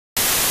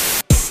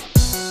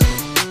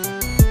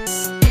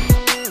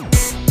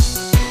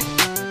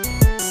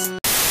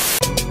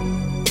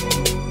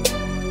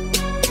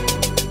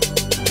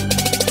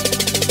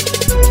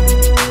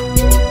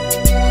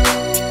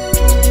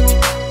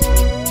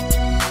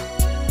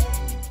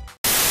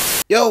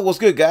Yo, what's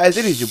good, guys?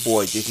 It is your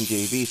boy Jason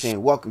JV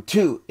saying welcome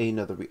to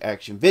another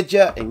reaction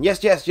video. And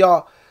yes,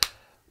 y'all,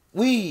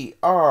 we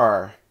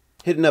are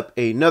hitting up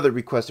another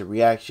requested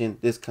reaction.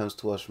 This comes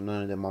to us from none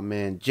other than my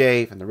man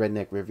Jay from the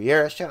Redneck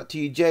Riviera. Shout out to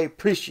you, Jay.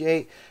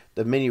 Appreciate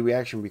the many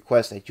reaction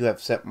requests that you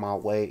have sent my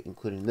way,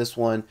 including this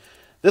one.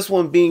 This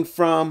one being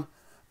from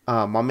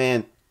my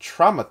man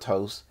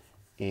Traumatose.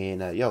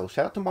 And yo,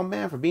 shout out to my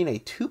man for being a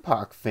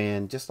Tupac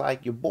fan, just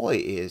like your boy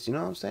is. You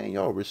know what I'm saying?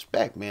 Yo,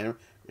 respect, man.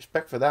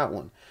 Respect for that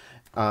one.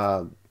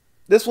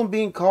 This one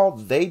being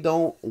called They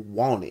Don't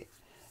Want It.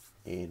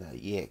 And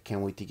yeah, can't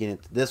wait to get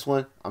into this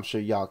one. I'm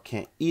sure y'all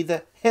can't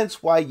either,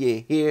 hence why you're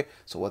here.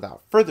 So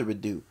without further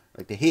ado,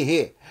 like to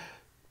hear,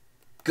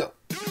 go.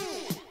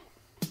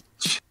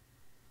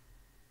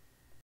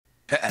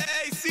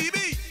 Hey,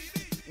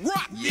 CB,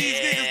 rock these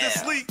niggas to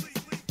sleep.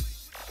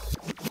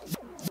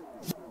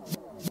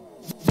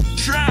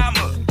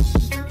 Trauma,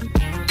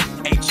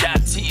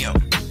 HITM,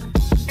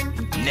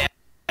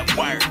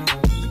 network.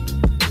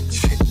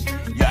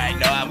 Y'all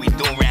know how we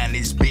do around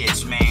this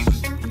bitch, man.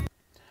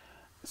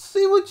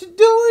 See what you're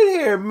doing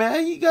here,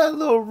 man. You got a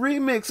little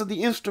remix of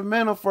the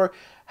instrumental for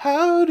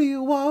How Do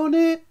You Want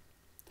It?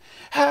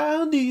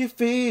 How do you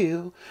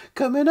feel?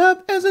 Coming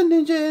up as a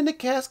ninja in the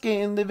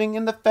casket and living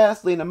in the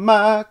fast lane of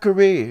my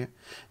career.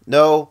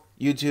 No,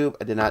 YouTube,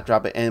 I did not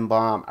drop an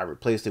N-bomb. I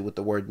replaced it with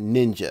the word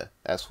ninja.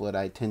 That's what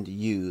I tend to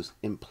use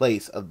in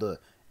place of the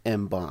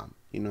N-bomb.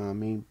 You know what I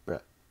mean?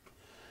 Bruh.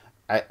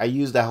 I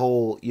use that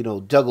whole, you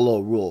know,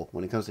 juggalo rule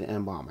when it comes to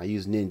N-bomb. I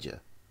use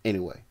ninja.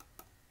 Anyway.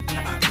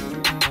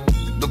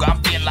 Look,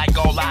 I'm feeling like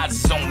all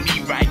eyes is on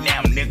me right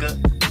now, nigga.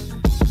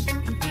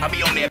 I'll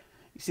be on there.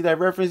 You see that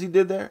reference he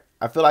did there?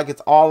 I feel like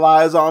it's all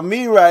eyes on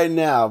me right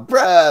now.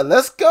 Bruh,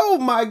 let's go,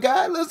 my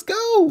guy. Let's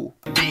go.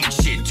 Big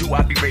shit, too.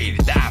 I'll be ready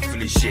to die for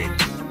this shit.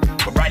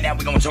 But right now,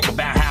 we're going to talk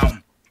about how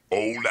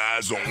all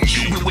eyes on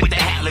you. With the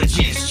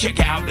halogens, check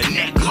out the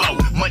neck glow.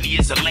 Money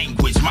is a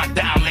language, my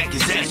dialect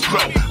is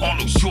escrow. On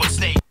those short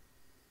snake.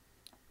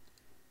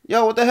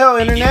 Yo, what the hell,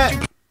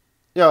 internet?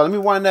 Yo, let me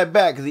wind that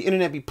back, because the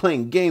internet be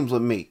playing games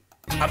with me.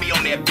 I'll be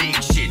on that big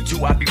shit,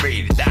 too. I'll be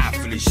ready to die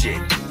for this shit.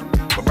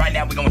 But right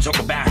now, we're going to talk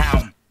about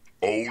how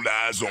all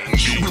eyes on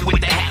you.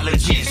 With the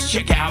halogens,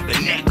 check out the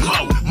neck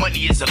glow.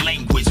 Money is a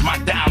language, my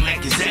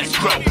dialect is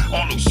escrow.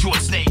 On those short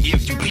snake,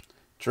 if you be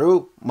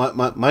true.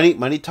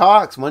 Money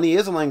talks. Money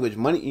is a language.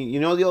 Money, you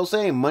know the old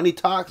saying, money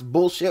talks,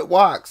 bullshit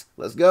walks.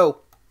 Let's go.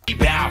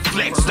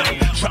 Flex though,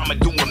 trauma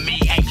doing me,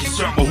 ain't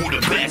concerned with who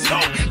the best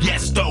hoe.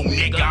 Yes though,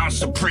 nigga, I'm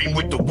supreme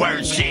with the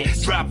word shit.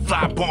 Drop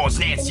fly balls,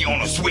 Nancy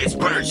on a Swiss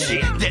bird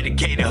shit.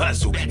 Dedicated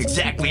hustle,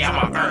 exactly how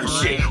I earn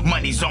shit.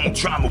 Money's on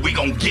trauma, we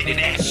gon' get it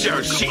at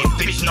shirt shit.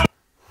 Fish no.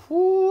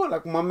 Ooh,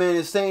 like my man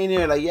is saying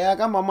there, like, yeah, I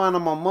got my mind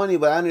on my money,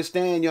 but I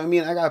understand, you know what I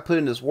mean? I gotta put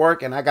in this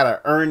work and I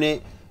gotta earn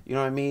it. You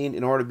know what I mean?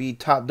 In order to be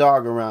top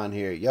dog around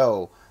here.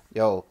 Yo,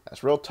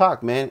 that's real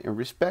talk, man. And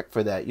respect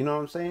for that. You know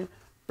what I'm saying?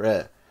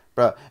 Bruh.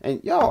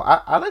 And yo,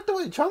 I like the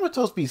way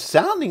Traumatose be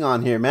sounding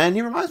on here, man.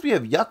 He reminds me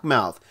of Yuck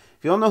Mouth.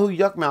 If you don't know who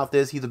Yuck Mouth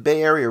is, he's a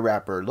Bay Area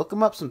rapper. Look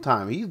him up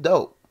sometime. He's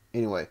dope.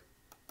 Anyway.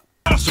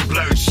 On some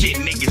blurred shit,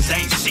 niggas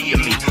ain't seeing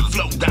me.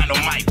 Flow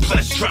dynamite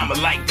plus trauma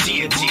like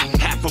TNT.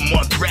 Half a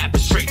month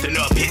rapping, straighten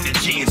up, hit the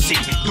GNC.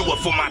 Do it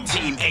for my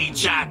team,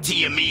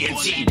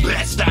 HITM.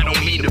 Blessed, I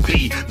don't mean to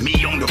be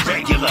me on the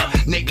regular.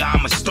 Nigga,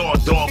 I'm a star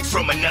dog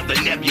from another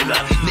nebula.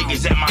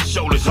 Niggas at my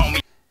shoulders, homie.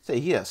 Say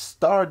he a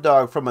star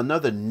dog from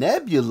another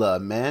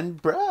nebula, man.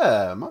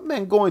 Bruh, my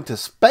man going to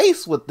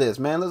space with this,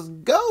 man. Let's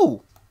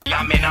go.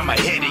 I mean, I'm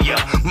ahead of ya.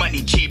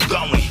 Money keep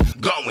going.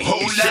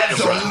 Whole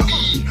eyes on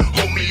me.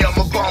 Homie, I'm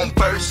a bomb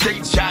first.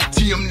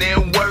 HITM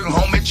network,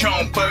 homie,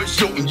 Tron first.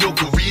 Shorten your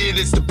career,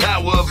 it's the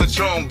power of a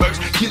Tron burst.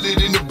 Kill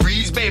it in the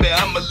breeze, baby,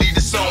 I'ma lead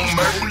the song,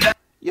 murder.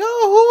 Yo,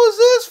 who is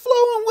this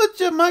flowing with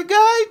you, my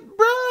guy?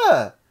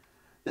 Bruh.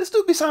 This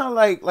dude be sounding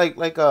like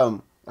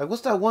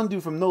what's that one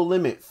dude from No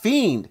Limit?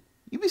 Fiend.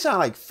 You be sounding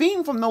like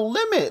Fiend from No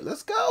Limit.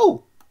 Let's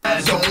go.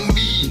 Eyes on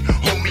me,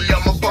 homie,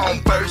 I'm a bomb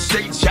first.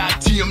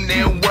 HITM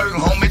network,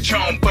 homie,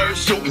 Tron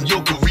first. Shorten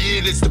your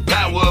career, it's the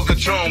power of a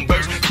Tron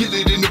burst. Kill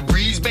it in the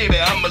breeze, baby,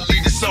 I'ma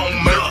lead the song,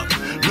 murder.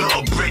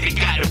 Lil' Brady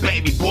got a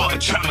baby boy,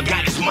 trauma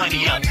got his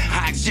money up.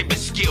 High shipping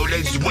skill,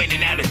 they just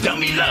winning out of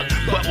dummy luck.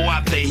 Bubble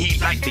out the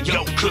heat like the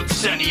yo cook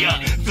sunny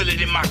up. Feel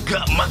it in my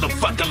gut,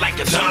 motherfucker, like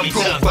a tummy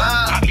tuck.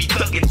 I be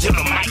thugging till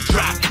the mic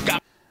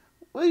drop.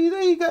 Well, you know,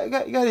 you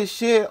got his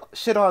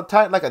shit all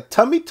tight like a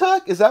tummy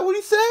tuck? Is that what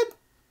he said?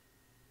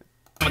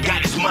 I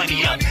got his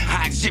money up.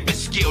 High shipping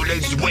skill,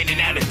 they just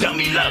winning out of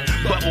dummy luck.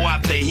 Bubble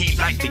out the heat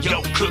like the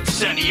yo cook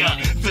sunny up.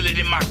 Feel it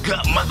in my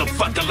gut,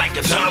 motherfucker, like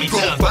a tummy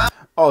tuck.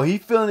 Oh, he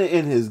feeling it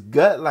in his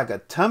gut like a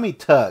tummy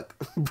tuck.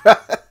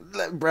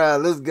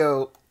 Bruh, let's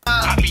go.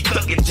 I be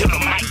thugging till the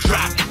mic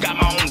drop. Got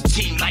my own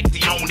team like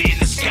the owner in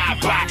the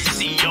skybox.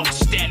 CEO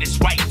status,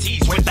 white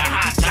tees with the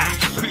hot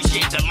top.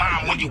 Appreciate the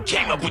line when you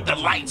came up with the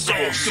lights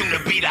off. Soon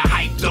to be the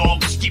hype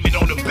dog, scheming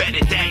on the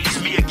better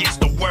days. Me against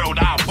the world,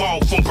 I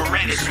evolve from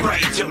Beretta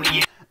spray till the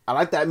end. I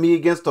like that Me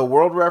Against the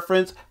World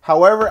reference.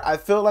 However, I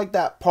feel like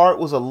that part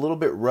was a little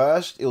bit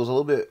rushed. It was a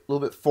little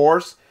bit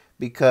forced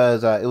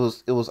because it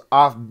was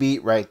off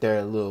beat right there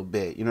a little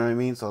bit. You know what I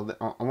mean? So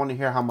I want to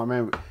hear how my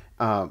man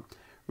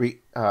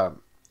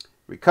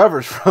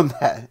recovers from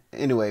that.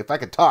 Anyway, if I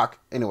could talk.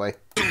 Anyway.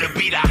 To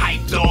be the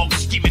hype dog,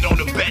 scheming on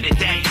the better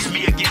days.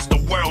 Me against the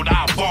world,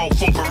 I evolve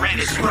from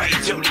Beretta spray.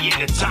 Till the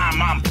end of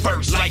time, I'm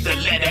first like the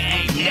letter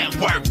A.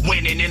 Network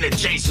winning in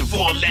adjacent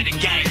for a letter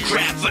game.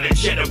 Crap for the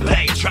cheddar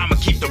pay.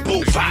 Tryma keep the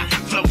booth high.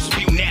 Flow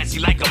spew nasty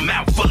like a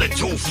mouth full of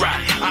tooth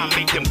fry. I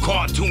make them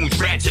cartoons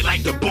ratchet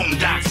like the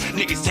Boondocks.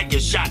 Niggas taking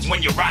shots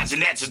when you're rising,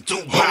 that's a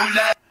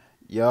Tupac.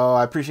 Yo,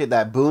 I appreciate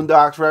that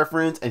Boondocks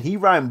reference. And he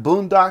rhymed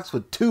Boondocks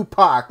with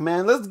Tupac,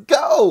 man. Let's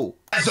go.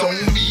 That's on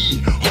me,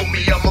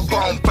 homie, I'm a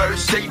bomb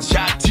first.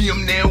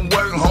 HITM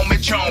network,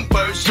 homie, Tron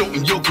burst.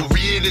 Shorten your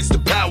career, it's the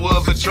power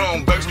of a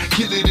Tron burst.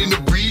 Kill it in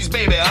the breeze,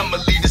 baby, I'ma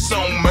lead the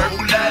song. Murder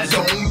lies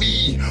on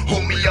me,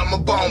 homie, I'm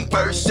a bomb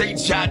first.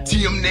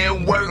 HITM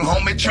network,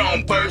 homie,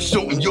 Tron burst.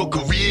 Shorten your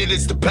career,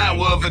 it's the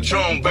power of a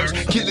Tron burst.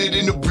 Kill it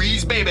in the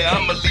breeze, baby,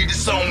 I'ma lead the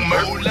song.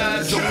 Murder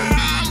lies on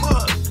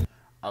me.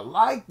 I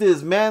like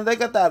this, man. They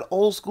got that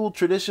old school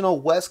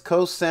traditional West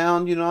Coast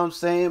sound, you know what I'm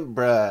saying?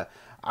 Bruh,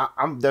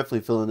 I'm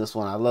definitely feeling this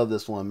one. I love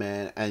this one,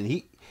 man. And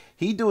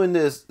he doing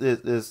this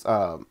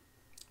How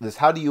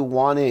Do You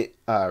Want It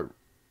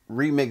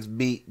remix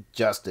beat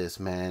justice,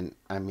 man.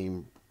 I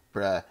mean,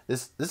 bruh,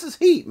 this is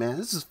heat, man.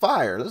 This is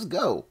fire. Let's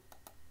go.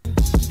 You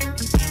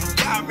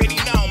already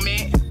know,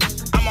 man.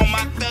 I'm on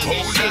my thug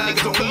shit,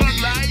 nigga. Thug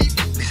life.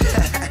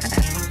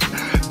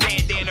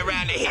 Bandana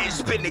around the head,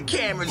 spin the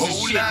cameras and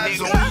shit,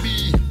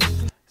 nigga.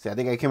 See, I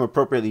think I came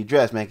appropriately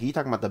dressed, man. You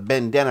talking about the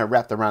bandana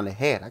wrapped around the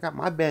head. I got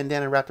my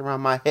bandana wrapped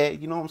around my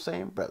head. You know what I'm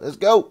saying? Bro, let's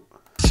go.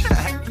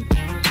 Yeah.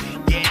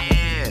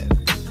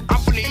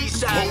 I'm from the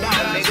east side,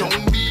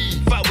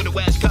 nigga. Fuck with the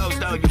west coast,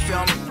 though. You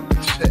feel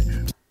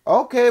me?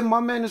 Okay, my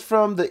man is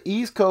from the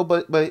East Coast,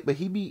 but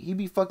he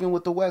be fucking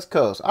with the West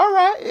Coast. All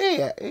right,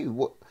 yeah. Hey,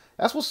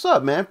 that's what's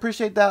up, man.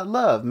 Appreciate that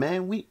love,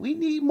 man. We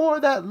need more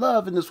of that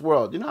love in this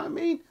world. You know what I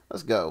mean?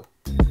 Let's go.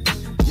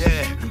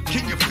 Yeah.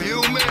 Can you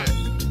feel me?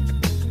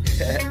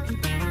 Yeah.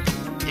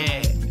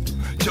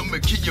 Tell me,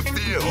 can you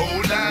feel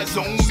whole eyes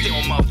on me?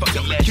 Still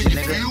motherfucking legend,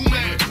 nigga. Can you feel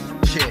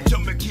me? Shit.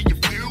 Tell me, can you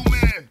feel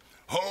me?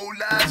 Whole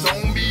eyes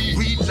on me.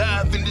 We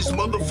live in this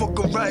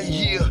motherfucker right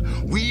here.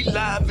 We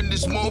live in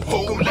this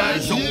motherfucker right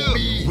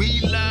here.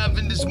 We live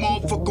in this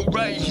motherfucker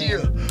right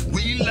here.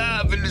 We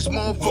live in this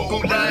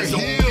motherfucker right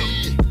here.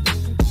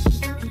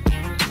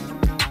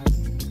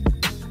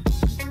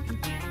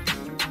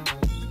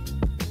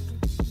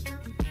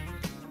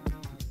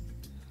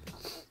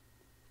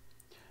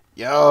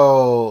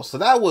 Yo, so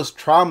that was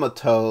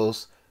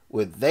Traumatose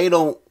with They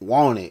Don't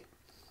Want It.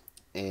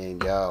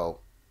 And yo,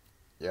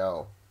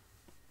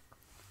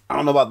 I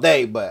don't know about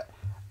they, but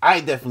I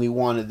definitely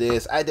wanted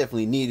this. I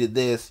definitely needed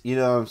this. You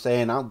know what I'm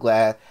saying? I'm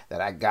glad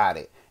that I got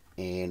it.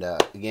 And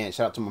again,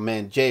 shout out to my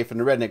man Jay from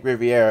the Redneck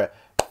Riviera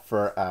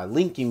for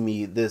linking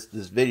me this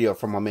video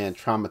from my man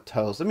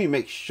Traumatose. Let me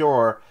make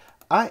sure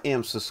I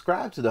am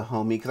subscribed to the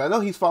homie, because I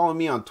know he's following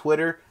me on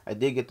Twitter. I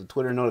did get the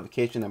Twitter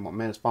notification that my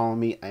man is following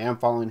me. I am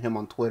following him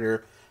on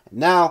Twitter. And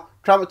now,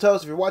 Traumatose,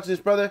 if you're watching this,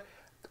 brother,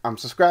 I'm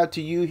subscribed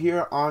to you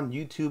here on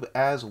YouTube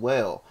as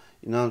well.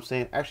 You know what I'm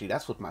saying? Actually,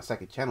 that's with my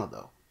second channel,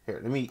 though. Here,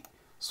 let me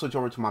switch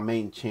over to my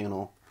main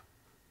channel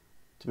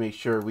to make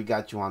sure we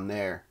got you on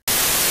there.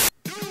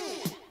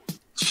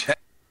 Let's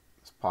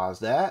pause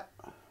that.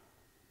 Let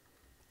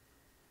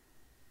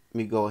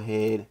me go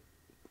ahead,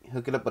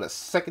 hook it up with a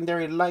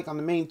secondary like on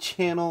the main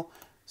channel,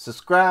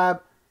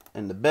 subscribe,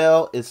 and the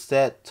bell is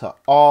set to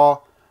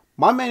all.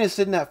 My man is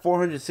sitting at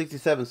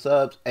 467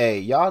 subs. Hey,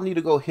 y'all need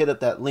to go hit up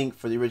that link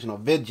for the original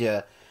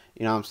video,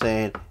 you know what I'm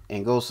saying,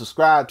 and go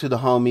subscribe to the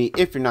homie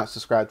if you're not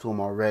subscribed to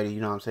him already. You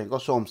know what I'm saying? Go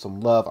show him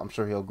some love. I'm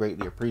sure he'll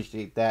greatly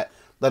appreciate that.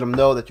 Let him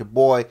know that your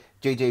boy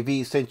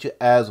JJV sent you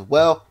as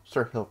well.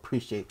 Sure, he'll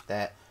appreciate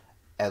that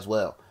as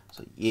well.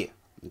 So yeah,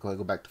 I'm going to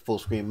go back to full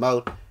screen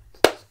mode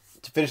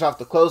to finish off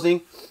the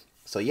closing.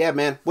 So yeah,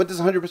 man, with this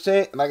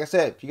 100%, like I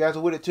said, if you guys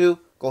are with it too,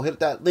 go hit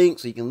that link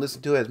so you can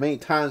listen to it as many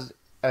times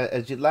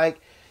as you'd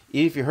like.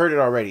 If you heard it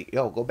already,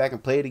 yo, go back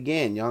and play it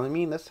again. You know what I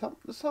mean? Let's help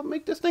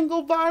make this thing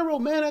go viral,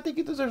 man. I think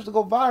it deserves to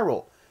go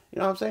viral. You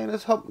know what I'm saying?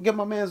 Let's help get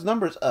my man's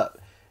numbers up.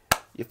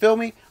 You feel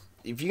me?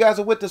 If you guys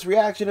are with this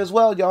reaction as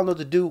well, y'all know what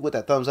to do with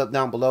that thumbs up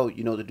down below.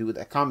 You know what to do with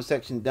that comment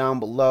section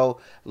down below.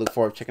 I look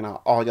forward to checking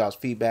out all y'all's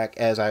feedback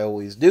as I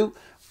always do.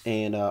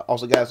 And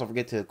also, guys, don't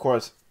forget to, of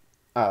course,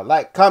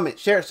 like, comment,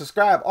 share,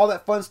 subscribe, all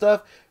that fun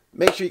stuff.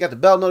 Make sure you got the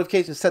bell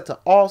notification set to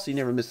all so you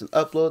never miss an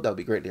upload. That would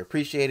be greatly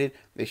appreciated.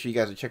 Make sure you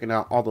guys are checking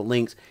out all the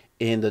links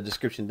in the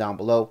description down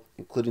below,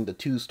 including the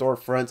 2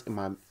 storefronts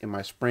in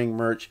my spring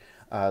merch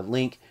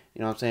link.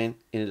 You know what I'm saying?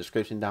 In the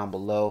description down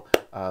below.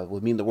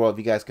 Would mean the world if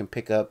you guys can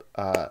pick up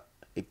a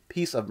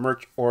piece of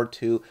merch or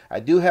 2. I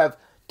do have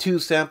 2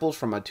 samples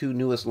from my 2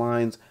 newest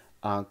lines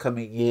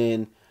coming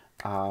in,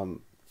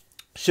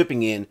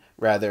 shipping in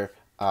rather.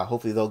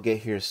 Hopefully they'll get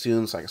here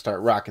soon so I can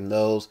start rocking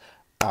those.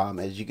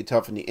 As you can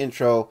tell from the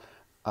intro,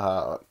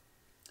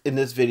 in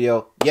this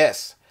video,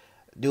 yes,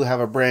 I do have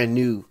a brand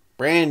new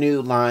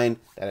line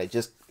that I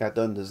just got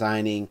done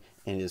designing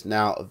and is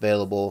now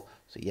available.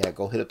 So yeah,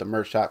 go hit up the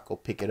merch shop, go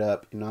pick it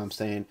up. You know what I'm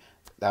saying?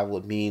 That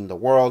would mean the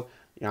world.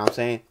 You know what I'm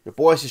saying? Your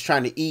boy's just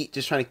trying to eat,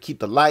 just trying to keep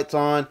the lights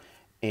on,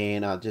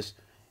 and just,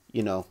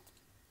 you know,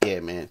 yeah,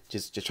 man,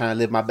 just trying to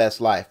live my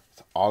best life.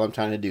 That's all I'm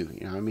trying to do.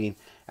 You know what I mean?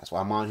 That's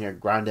why I'm on here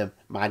grinding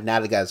my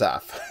nalgas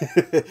off.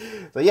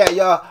 So yeah,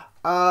 y'all.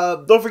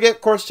 Don't forget,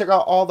 of course, check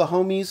out all the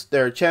homies,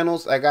 their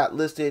channels I got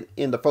listed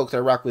in the folks I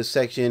rock with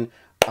section.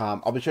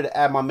 I'll be sure to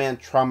add my man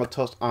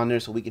Traumatose on there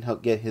so we can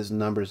help get his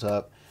numbers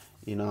up.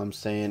 You know what I'm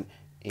saying?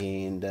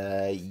 And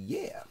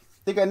yeah,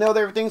 I think I nailed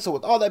everything. So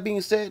with all that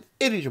being said,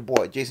 it is your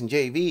boy Jason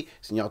JV.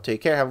 So y'all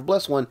take care, have a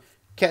blessed one.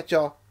 Catch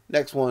y'all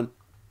next one.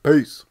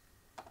 Peace.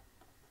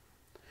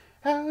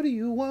 How do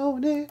you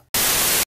want it?